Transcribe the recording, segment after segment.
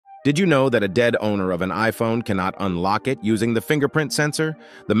Did you know that a dead owner of an iPhone cannot unlock it using the fingerprint sensor?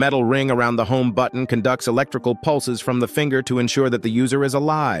 The metal ring around the home button conducts electrical pulses from the finger to ensure that the user is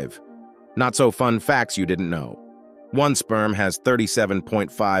alive. Not so fun facts you didn't know. One sperm has 37.5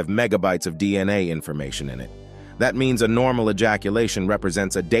 megabytes of DNA information in it. That means a normal ejaculation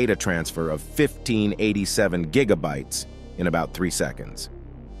represents a data transfer of 1587 gigabytes in about 3 seconds.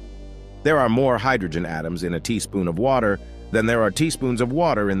 There are more hydrogen atoms in a teaspoon of water than there are teaspoons of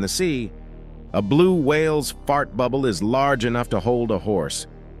water in the sea. A blue whale's fart bubble is large enough to hold a horse.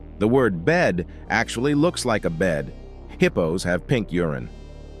 The word bed actually looks like a bed. Hippos have pink urine.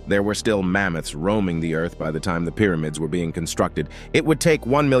 There were still mammoths roaming the earth by the time the pyramids were being constructed. It would take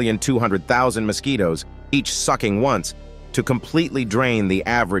 1,200,000 mosquitoes, each sucking once, to completely drain the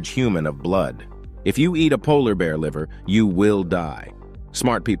average human of blood. If you eat a polar bear liver, you will die.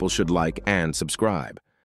 Smart people should like and subscribe.